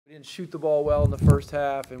We didn't shoot the ball well in the first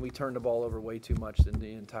half, and we turned the ball over way too much in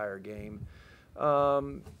the entire game.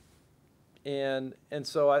 And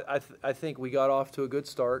so I think we got off to a good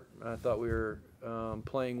start. I thought we were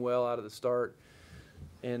playing well out of the start.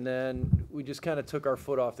 And then we just kind of took our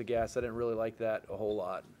foot off the gas. I didn't really like that a whole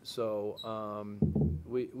lot. So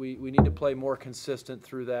we need to play more consistent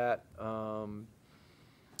through that.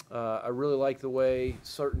 I really like the way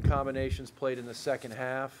certain combinations played in the second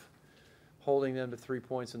half. Holding them to 3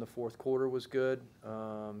 points in the fourth quarter was good.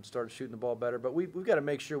 Started shooting the ball better. But we've got to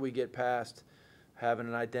make sure we get past having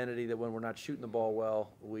an identity that when we're not shooting the ball well,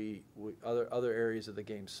 other areas of the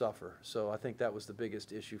game suffer. So I think that was the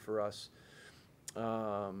biggest issue for us.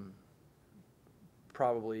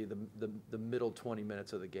 Probably the middle 20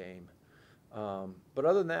 minutes of the game. But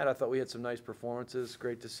other than that, I thought we had some nice performances.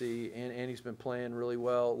 Great to see. Annie's been playing really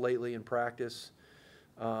well lately in practice,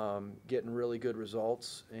 getting really good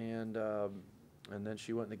results. And then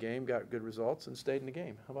she went in the game, got good results, and stayed in the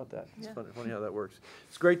game. How about that? It's funny how that works.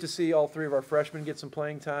 It's great to see all three of our freshmen get some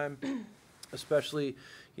playing time, especially,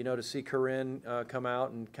 to see Corinne come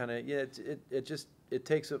out and kind of, it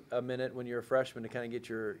takes a minute when you're a freshman to kind of get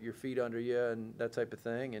your feet under you and that type of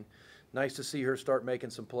thing. And nice to see her start making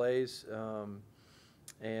some plays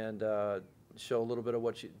and show a little bit of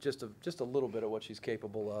what just a little bit of what she's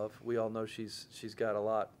capable of. We all know she's got a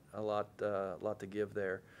lot to give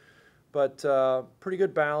there. But pretty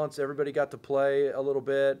good balance. Everybody got to play a little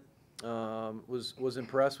bit. Was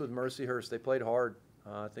impressed with Mercyhurst. They played hard.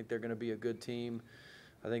 I think they're going to be a good team.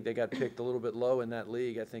 I think they got picked a little bit low in that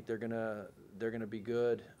league. I think they're gonna be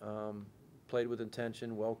good. Played with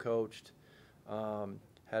intention, well coached.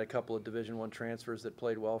 Had a couple of Division I transfers that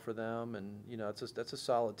played well for them, and that's a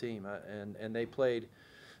solid team. And they played.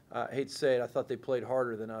 I hate to say it, I thought they played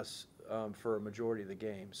harder than us for a majority of the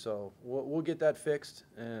game. So we'll get that fixed,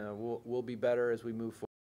 and we'll be better as we move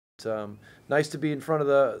forward. Nice to be in front of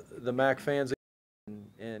the MAC fans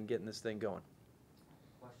and getting this thing going.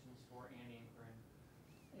 Questions for Annie and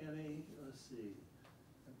Corinne? Annie, let's see.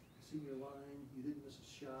 Senior line, you didn't miss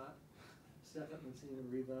a shot. Second in senior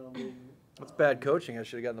rebounding. That's bad coaching. I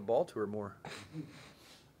should have gotten the ball to her more.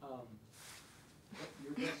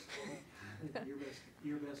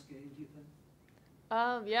 Your best game, do you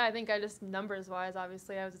think? Yeah, I think I just numbers-wise,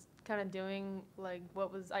 obviously, I was kind of doing I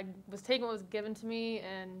was taking what was given to me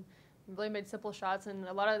and really made simple shots, and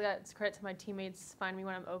a lot of that's credit to my teammates finding me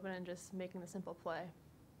when I'm open and just making the simple play.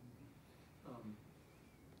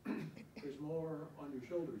 There's more on your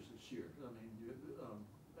shoulders this year. I mean,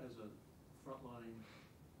 as a frontline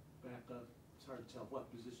backup, it's hard to tell what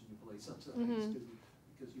position you play sometimes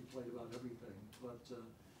because you played about everything.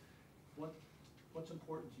 But what's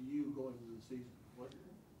important to you going into the season?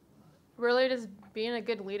 Really just being a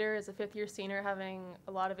good leader as a fifth-year senior, having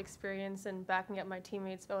a lot of experience and backing up my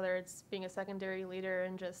teammates, whether it's being a secondary leader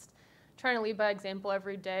and just trying to lead by example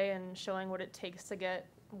every day and showing what it takes to get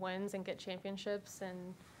wins and get championships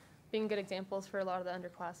and being good examples for a lot of the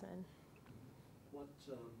underclassmen.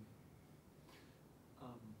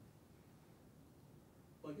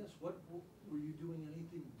 I guess were you doing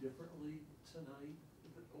anything differently tonight,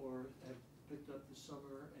 or have picked up this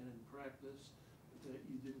summer and in practice that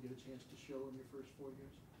you didn't get a chance to show in your first 4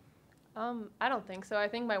 years? I don't think so. I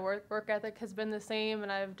think my work ethic has been the same,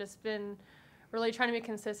 and I've just been really trying to be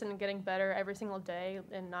consistent and getting better every single day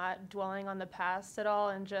and not dwelling on the past at all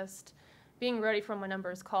and just being ready for when my number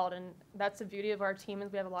is called. And that's the beauty of our team,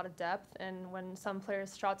 is we have a lot of depth, and when some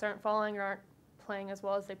players' shots aren't falling or aren't playing as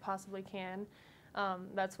well as they possibly can,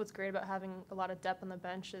 that's what's great about having a lot of depth on the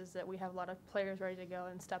bench, is that we have a lot of players ready to go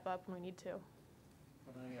and step up when we need to.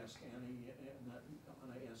 When I asked Annie and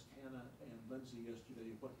when I asked Hannah and Lindsay yesterday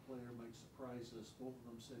what player might surprise us, both of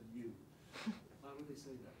them said you. Why would they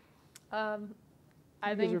say that?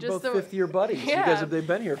 I think you're just both fifth-year buddies. Yeah. You guys have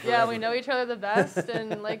been here forever. Yeah, we know each other the best,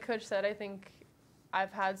 and like Coach said, I think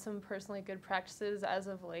I've had some personally good practices as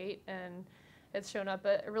of late, and it's shown up.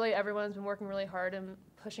 But really, everyone's been working really hard and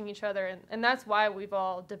pushing each other, and that's why we've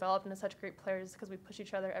all developed into such great players, because we push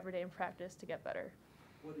each other every day in practice to get better.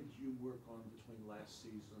 What did you work on between last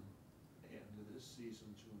season and this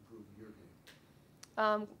season to improve your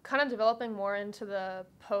game? Kind of developing more into the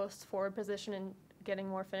post forward position and getting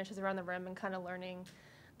more finishes around the rim and kind of learning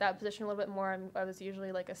that position a little bit more. I was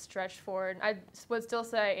usually like a stretch forward. I would still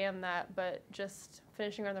say I am that, but just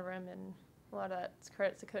finishing around the rim, and a lot of that's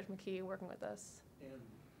credit to Coach McKee working with us. And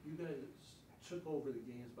you guys took over the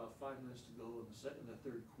games about 5 minutes to go in the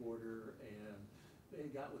third quarter, and they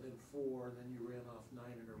got within 4, and then you ran off 9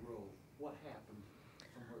 in a row. What happened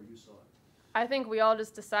from where you saw it? I think we all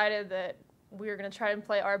just decided that we were going to try and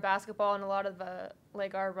play our basketball, and a lot of the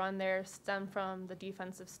our run there stemmed from the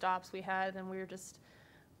defensive stops we had, and we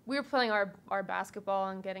were playing our basketball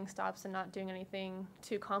and getting stops and not doing anything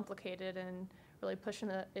too complicated and really pushing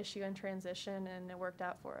the issue in transition, and it worked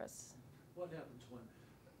out for us. What happens when,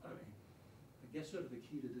 I mean, I guess sort of the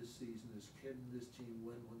key to this season is can this team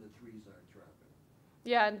win when the threes aren't dropping?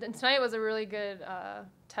 Yeah, and tonight was a really good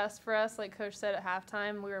test for us. Like Coach said at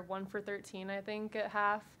halftime, we were 1 for 13, I think, at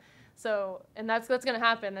half. So, and that's going to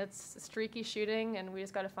happen. It's streaky shooting, and we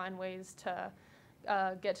just got to find ways to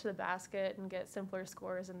get to the basket and get simpler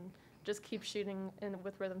scores and just keep shooting in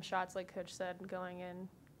with rhythm shots, like Coach said, going in.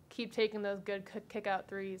 Keep taking those good kick-out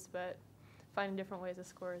threes, but finding different ways to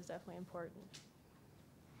score is definitely important.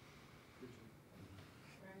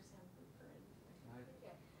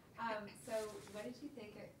 So what did you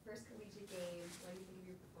think at first collegiate game? What do you think of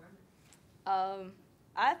your performance?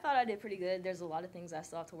 I thought I did pretty good. There's a lot of things I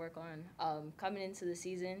still have to work on. Coming into the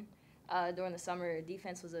season, during the summer,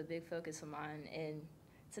 defense was a big focus of mine. And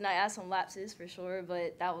tonight I had some lapses for sure,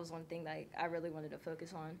 but that was one thing that I really wanted to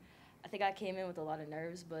focus on. I think I came in with a lot of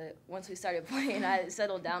nerves, but once we started playing, I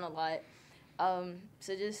settled down a lot.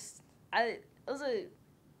 It was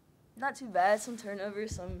not too bad, some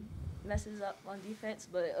turnovers, some messes up on defense,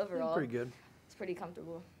 but overall, pretty good. It's pretty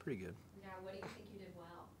comfortable. Pretty good. Yeah, what do you think you did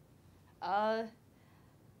well?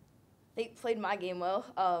 They played my game well.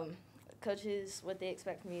 Coaches, what they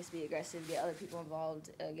expect from me is to be aggressive, get other people involved,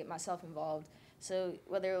 get myself involved. So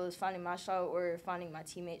whether it was finding my shot or finding my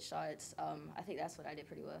teammates' shots, I think that's what I did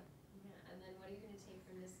pretty well. Yeah, and then what are you going to take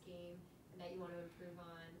from this game that you want to improve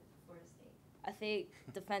on Florida State? I think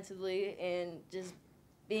defensively and just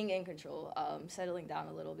being in control, settling down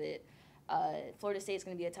a little bit. Florida State's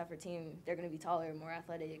going to be a tougher team. They're going to be taller, more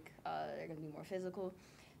athletic. They're going to be more physical.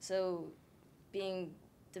 So being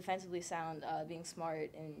defensively sound, being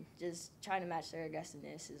smart, and just trying to match their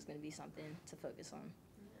aggressiveness is going to be something to focus on.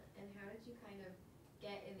 Yeah. And how did you kind of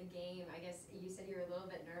get in the game? I guess you said you were a little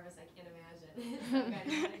bit nervous. I can't imagine.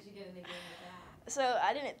 So how did you get in the game with that? So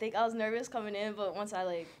I didn't think I was nervous coming in, but once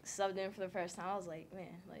I subbed in for the first time, I was like, man,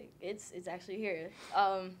 it's actually here.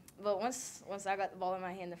 But once I got the ball in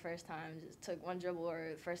my hand the first time, just took one dribble,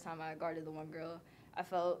 or the first time I guarded the one girl, I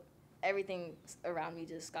felt everything around me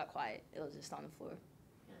just got quiet. It was just on the floor.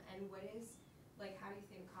 Yeah, and how do you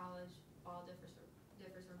think college ball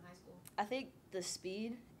differs from high school? I think the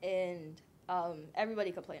speed and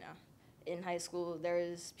everybody could play now. In high school, there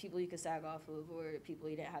was people you could sag off of or people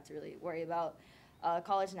you didn't have to really worry about.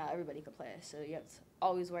 College now, everybody could play, so you have to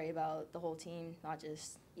always worry about the whole team, not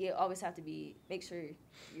just – you always have to make sure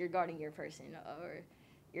you're guarding your person or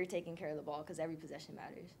you're taking care of the ball because every possession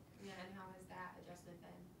matters. Yeah, and how has that adjustment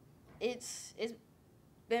been? It's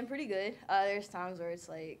been pretty good. There's times where it's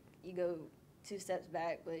like you go 2 steps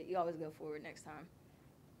back, but you always go forward next time.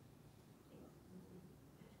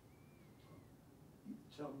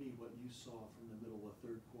 Tell me what you saw from the middle of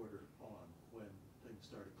third quarter on when things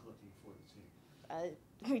started clicking for the team.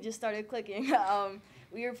 We just started clicking.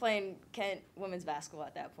 We were playing Kent women's basketball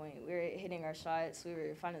at that point. We were hitting our shots. We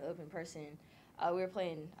were finding the open person. I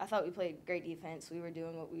thought we played great defense. We were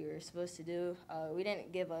doing what we were supposed to do. We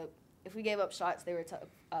didn't give up. If we gave up shots, they were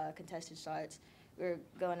contested shots. We were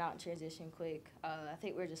going out in transition quick. I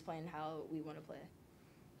think we were just playing how we want to play.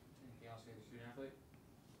 Anything else for the student athlete?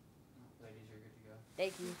 No, ladies, you're good to go.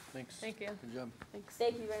 Thank you. Thanks. Thank you. Good job. Thanks.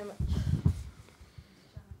 Thank you very much. Questions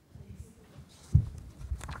for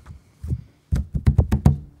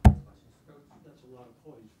Coach? That's a lot of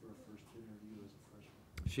poise for a first interview as a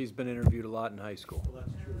freshman. She's been interviewed a lot in high school. Well,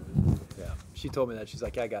 that's true, isn't it? Yeah, she told me that. She's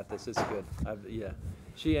like, I got this. It's good. Yeah.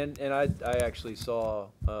 She and I actually saw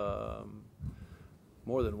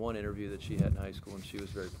more than one interview that she had in high school, and she was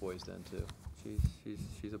very poised then too.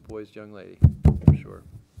 She's a poised young lady, for sure.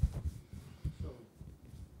 So,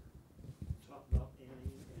 talk about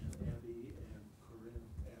Annie and Abby and Corinne.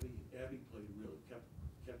 Abby played really, kept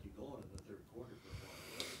you going in the third quarter for a while,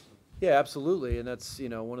 right? So, Yeah, absolutely, and that's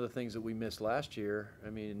one of the things that we missed last year. I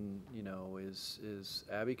mean, is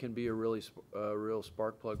Abby can be a real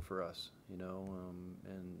spark plug for us,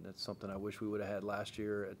 and that's something I wish we would have had last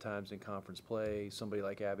year at times in conference play. Somebody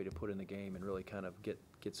like Abby to put in the game and really kind of get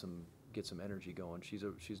some energy going.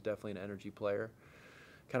 She's definitely an energy player.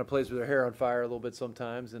 Kind of plays with her hair on fire a little bit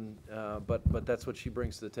sometimes, and but that's what she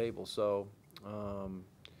brings to the table. So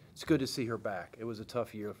it's good to see her back. It was a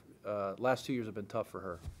tough year. Last 2 years have been tough for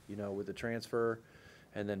her, with the transfer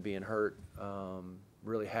and then being hurt.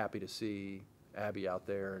 Really happy to see Abby out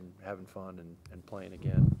there and having fun and playing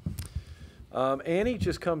again. Annie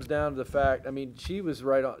just comes down to the fact, she was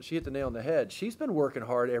right on, she hit the nail on the head. She's been working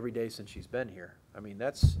hard every day since she's been here.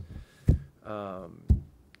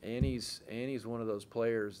 Annie's one of those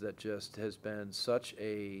players that just has been such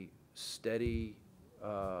a steady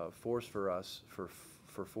force for us for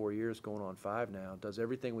 4 years, going on 5 now. Does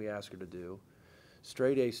everything we ask her to do.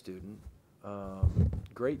 Straight A student,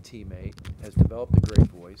 great teammate, has developed a great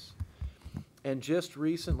voice, and just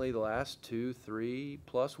recently, the last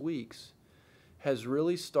 2-3+ weeks, has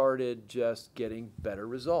really started just getting better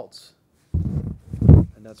results.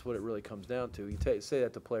 And that's what it really comes down to. You say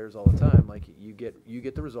that to players all the time, like you get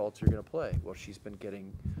the results, you're going to play. Well, she's been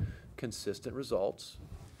getting consistent results.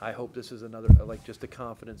 I hope this is another, like, just a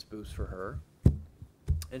confidence boost for her.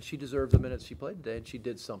 And she deserves the minutes she played today, and she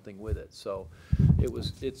did something with it. So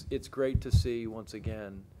it's great to see, once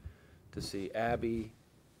again, to see Abby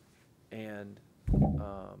and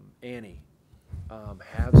Annie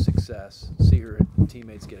have success, see her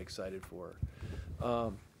teammates get excited for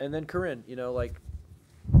her. And then Corinne, you know, like,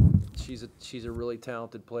 she's a really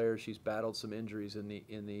talented player. She's battled some injuries in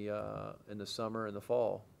the summer and the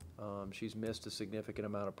fall. She's missed a significant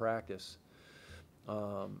amount of practice.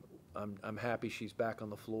 I'm happy she's back on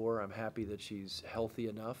the floor. I'm happy that she's healthy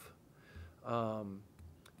enough.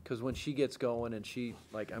 Because when she gets going, and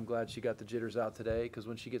I'm glad she got the jitters out today, because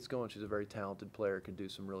when she gets going, she's a very talented player, can do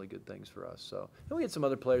some really good things for us. So, and we had some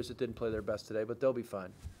other players that didn't play their best today, but they'll be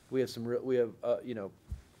fine. We have you know,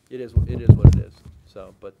 it is what it is.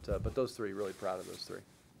 So, but those three, really proud of those three.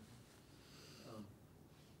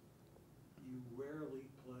 You rarely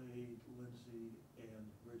played Lindsay and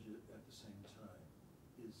Bridget at the same time.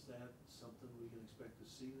 Is that something we can expect to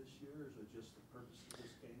see this year, or is it just the purpose of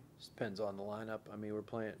this game? Depends on the lineup. I mean, we're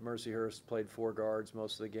playing. Mercyhurst played 4 guards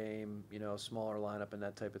most of the game. You know, smaller lineup and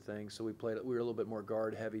that type of thing. So we were a little bit more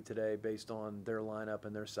guard heavy today, based on their lineup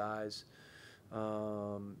and their size.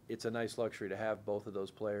 It's a nice luxury to have both of those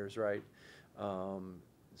players, right?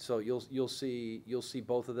 So you'll see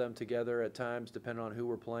both of them together at times, depending on who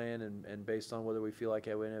we're playing, and based on whether we feel like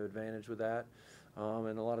we have an advantage with that.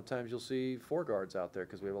 And a lot of times you'll see 4 guards out there,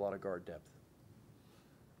 because we have a lot of guard depth.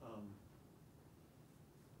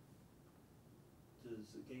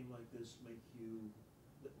 Does a game like this make you,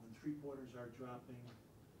 that when 3-pointers are dropping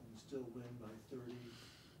and you still win by 30,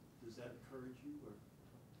 does that encourage you? Or?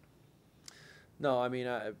 No, I mean,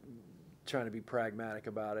 I'm trying to be pragmatic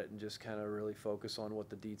about it and just kind of really focus on what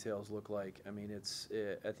the details look like. I mean,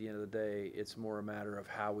 at the end of the day, it's more a matter of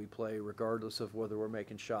how we play, regardless of whether we're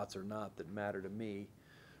making shots or not, that matter to me.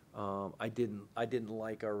 I didn't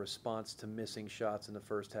like our response to missing shots in the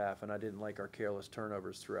first half, and I didn't like our careless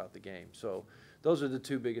turnovers throughout the game. So those are the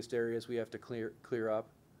 2 biggest areas we have to clear up.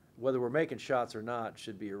 Whether we're making shots or not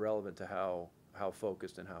should be irrelevant to how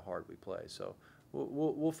focused and how hard we play. So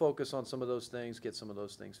we'll focus on some of those things, get some of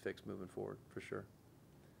those things fixed moving forward, for sure.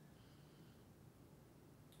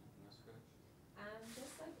 Anything else, Coach?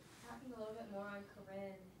 Just like talking a little bit more on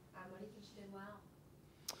Corinne, what do you think she did well?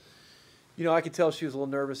 You know, I could tell she was a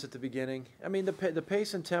little nervous at the beginning. I mean, the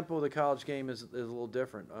pace and tempo of the college game is a little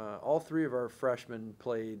different. All 3 of our freshmen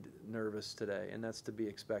played nervous today, and that's to be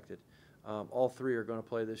expected. All 3 are going to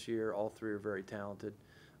play this year. All 3 are very talented.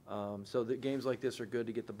 So the games like this are good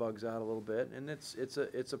to get the bugs out a little bit, and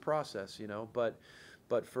it's a process, you know. But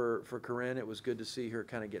for Corinne, it was good to see her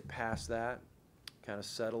kind of get past that, kind of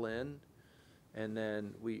settle in. And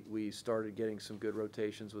then we started getting some good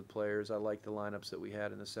rotations with players. I liked the lineups that we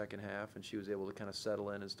had in the second half, and she was able to kind of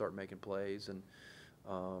settle in and start making plays. And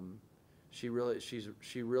she really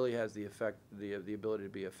has the ability to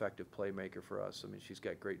be an effective playmaker for us. I mean, she's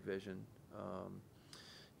got great vision.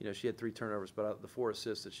 You know, she had 3 turnovers, but the 4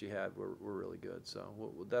 assists that she had were really good.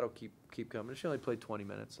 So that'll keep coming. She only played 20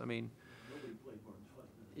 minutes. I mean, Nobody played more than 20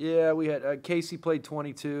 minutes. yeah, we had Casey played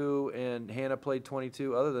 22 and Hannah played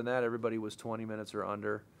 22. Other than that, everybody was 20 minutes or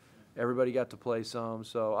under. Everybody got to play some.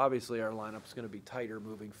 So obviously our lineup's going to be tighter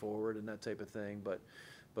moving forward and that type of thing. But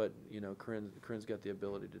you know, Corinne's got the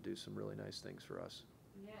ability to do some really nice things for us.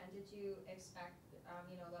 Yeah, and did you expect,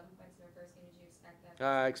 11 points in her first game? Did you expect that?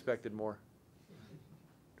 I expected more.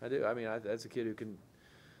 I do. I mean, that's a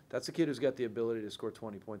kid who's got the ability to score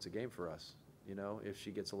 20 points a game for us. You know, if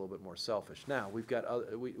she gets a little bit more selfish. Now we've got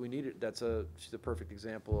we need it. She's a perfect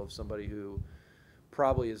example of somebody who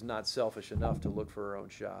probably is not selfish enough to look for her own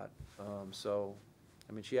shot. So,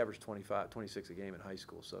 I mean, she averaged 26 a game in high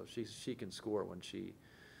school, so she can score when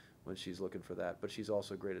she's looking for that. But she's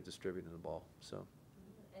also great at distributing the ball. So.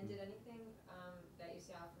 And did anything that you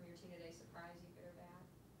saw from your team today surprise you, good or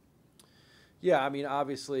bad? Yeah, I mean,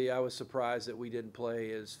 obviously I was surprised that we didn't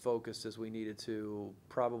play as focused as we needed to.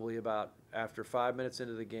 Probably about after 5 minutes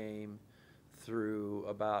into the game through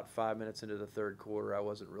about 5 minutes into the third quarter, I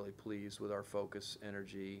wasn't really pleased with our focus,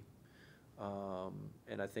 energy.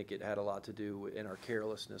 And I think it had a lot to do in our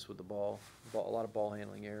carelessness with the ball, a lot of ball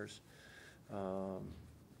handling errors, a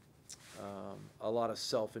lot of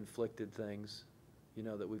self-inflicted things,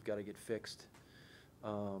 that we've got to get fixed.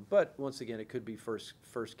 But once again, it could be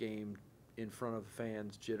first game in front of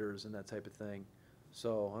fans, jitters, and that type of thing.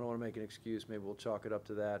 So I don't want to make an excuse. Maybe we'll chalk it up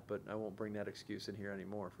to that, but I won't bring that excuse in here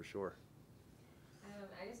anymore for sure.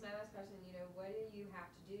 I guess my last question, what do you have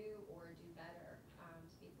to do or do better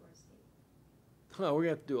to beat Florida State? Well, we're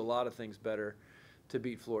going to have to do a lot of things better to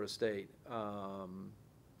beat Florida State,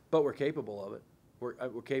 but we're capable of it.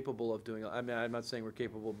 We're capable of doing. I mean, I'm not saying we're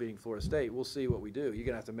capable of beating Florida State. We'll see what we do. You're going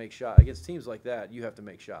to have to make shots against teams like that. You have to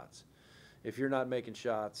make shots. If you're not making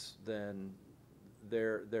shots, then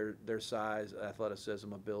their size,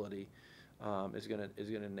 athleticism, ability is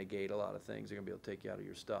gonna negate a lot of things. They're gonna be able to take you out of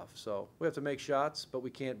your stuff. So we have to make shots, but we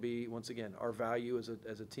can't be. Once again, our value as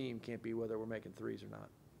a team can't be whether we're making threes or not.